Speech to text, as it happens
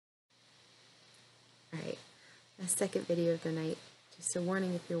a second video of the night. Just a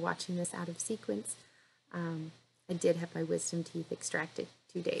warning if you're watching this out of sequence. I did have my wisdom teeth extracted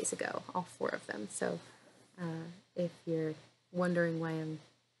 2 days ago, all 4 of them. So if you're wondering why I'm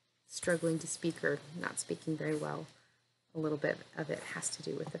struggling to speak or not speaking very well, a little bit of it has to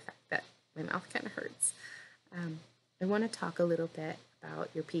do with the fact that my mouth kind of hurts. I want to talk a little bit about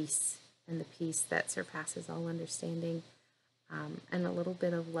your peace and the peace that surpasses all understanding, and a little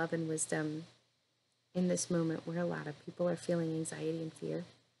bit of love and wisdom in this moment where a lot of people are feeling anxiety and fear.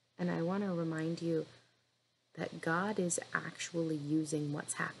 And I want to remind you that God is actually using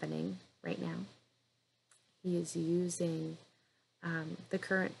what's happening right now. He is using the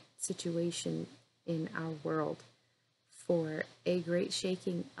current situation in our world for a great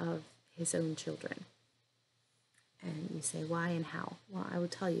shaking of his own children. And you say, why and how? Well, I will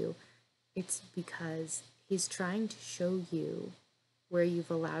tell you, it's because he's trying to show you where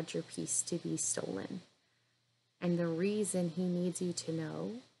you've allowed your peace to be stolen. And the reason he needs you to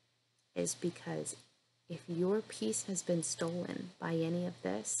know is because if your peace has been stolen by any of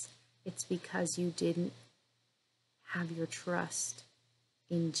this, it's because you didn't have your trust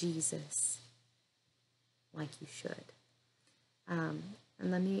in Jesus like you should.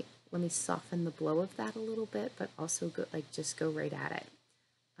 And let me soften the blow of that a little bit, but also just go right at it.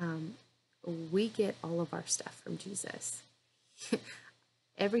 We get all of our stuff from Jesus.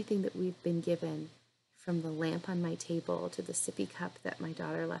 Everything that we've been given, from the lamp on my table to the sippy cup that my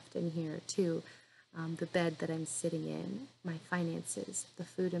daughter left in here to the bed that I'm sitting in, my finances, the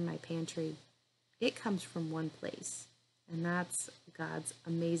food in my pantry, it comes from one place, and that's God's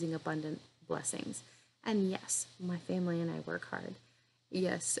amazing abundant blessings. And yes, my family and I work hard.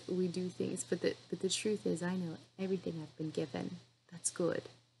 Yes, we do things, but the truth is, I know everything I've been given that's good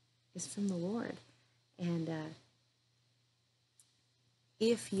is from the Lord. And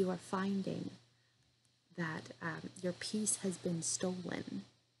if you are finding that your peace has been stolen,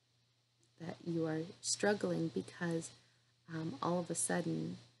 that you are struggling because all of a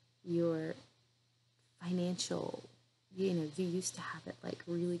sudden your financial, you used to have it like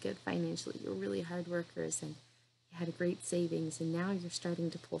really good financially, you're really hard workers and you had a great savings, and now you're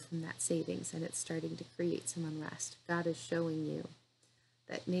starting to pull from that savings and it's starting to create some unrest. God is showing you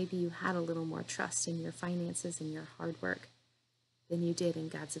that maybe you had a little more trust in your finances and your hard work than you did in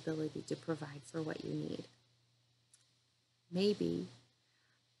God's ability to provide for what you need. Maybe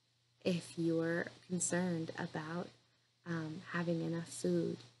if you're concerned about having enough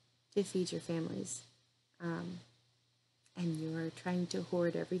food to feed your families, and you're trying to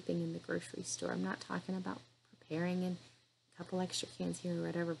hoard everything in the grocery store. I'm not talking about preparing in a couple extra cans here or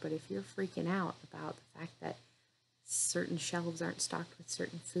whatever, but if you're freaking out about the fact that certain shelves aren't stocked with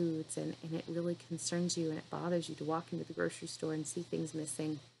certain foods, and it really concerns you and it bothers you to walk into the grocery store and see things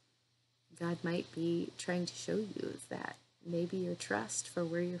missing, God might be trying to show you that maybe your trust for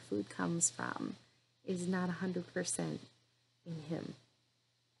where your food comes from is not 100% in him.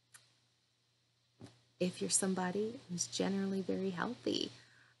 If you're somebody who's generally very healthy,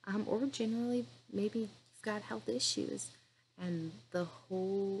 or generally maybe you've got health issues, and the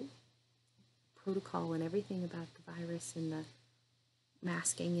whole protocol and everything about the virus and the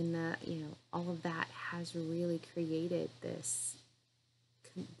masking and the, all of that has really created this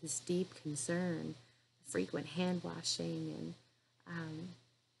deep concern, frequent hand washing,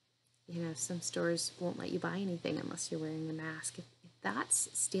 and some stores won't let you buy anything unless you're wearing a mask. If that's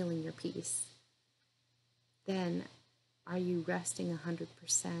stealing your peace, then are you resting 100%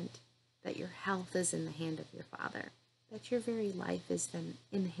 that your health is in the hand of your Father, that your very life is then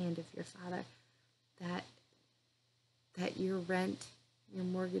in the hand of your Father, that your rent, your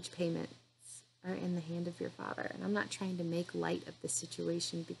mortgage payments are in the hand of your Father? And I'm not trying to make light of the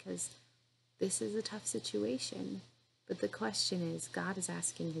situation, because this is a tough situation. But the question is, God is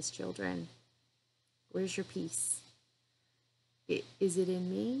asking his children, where's your peace? Is it in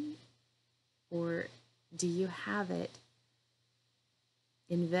me? Or do you have it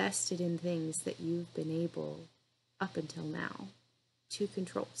invested in things that you've been able, up until now, to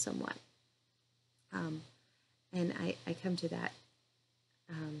control somewhat? And I come to that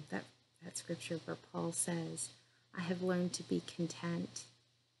scripture where Paul says, I have learned to be content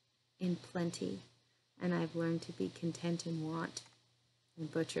in plenty, and I've learned to be content in want. I'm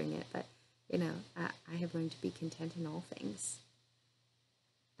butchering it, but I have learned to be content in all things,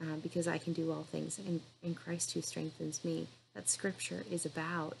 because I can do all things in Christ who strengthens me. That scripture is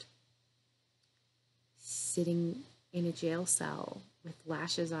about sitting in a jail cell with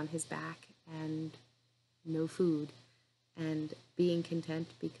lashes on his back and no food, and being content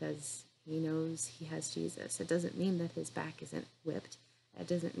because he knows he has Jesus. It doesn't mean that his back isn't whipped. That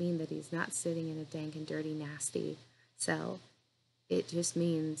doesn't mean that he's not sitting in a dank and dirty, nasty cell. It just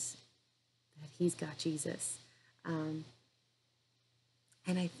means that he's got Jesus. And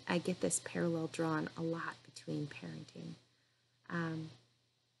I get this parallel drawn a lot between parenting.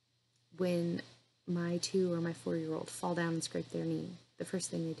 When my 2 or my 4-year-old fall down and scrape their knee, the first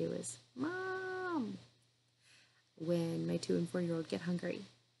thing they do is, Mom. When my 2 and 4-year-old get hungry,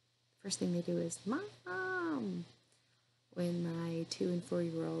 the first thing they do is, Mom. When my 2 and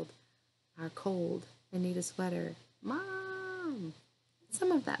 4-year-old are cold and need a sweater, Mom.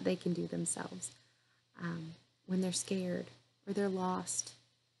 Some of that they can do themselves. When they're scared or they're lost,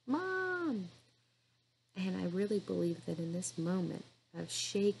 Mom. And I really believe that in this moment of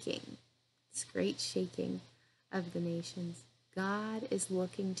shaking, this great shaking of the nations, God is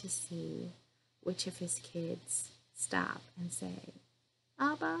looking to see which of his kids stop and say,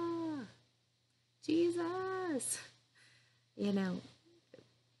 Abba, Jesus. You know,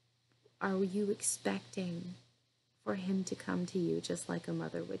 are you expecting for him to come to you just like a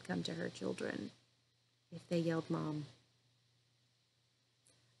mother would come to her children if they yelled, Mom?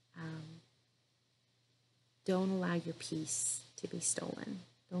 Don't allow your peace to be stolen.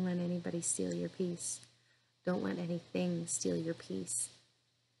 Don't let anybody steal your peace. Don't let anything steal your peace.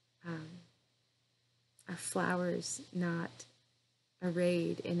 Are flowers not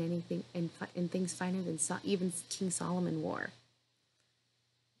arrayed in anything in things finer than even King Solomon wore?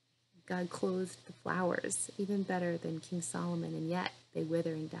 God clothed the flowers even better than King Solomon, and yet they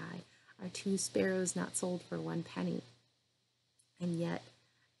wither and die. Are 2 sparrows not sold for 1 penny? And yet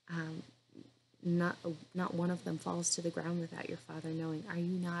not one of them falls to the ground without your Father knowing. Are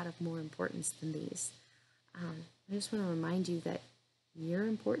you not of more importance than these? I just want to remind you that you're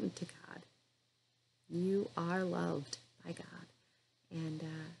important to God. You are loved by God. And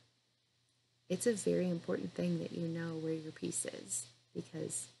it's a very important thing that you know where your peace is,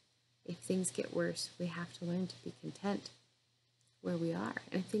 because if things get worse, we have to learn to be content where we are.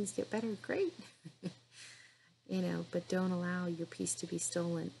 And if things get better, great. But don't allow your peace to be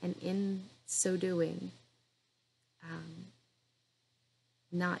stolen. And in so doing,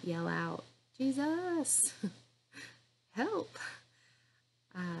 not yell out, Jesus, help,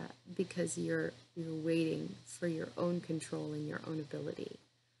 because you're waiting for your own control and your own ability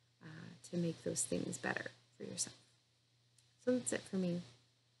to make those things better for yourself. So that's it for me.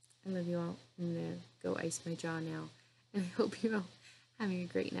 I love you all. I'm going to go ice my jaw now, and I hope you're all having a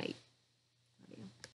great night.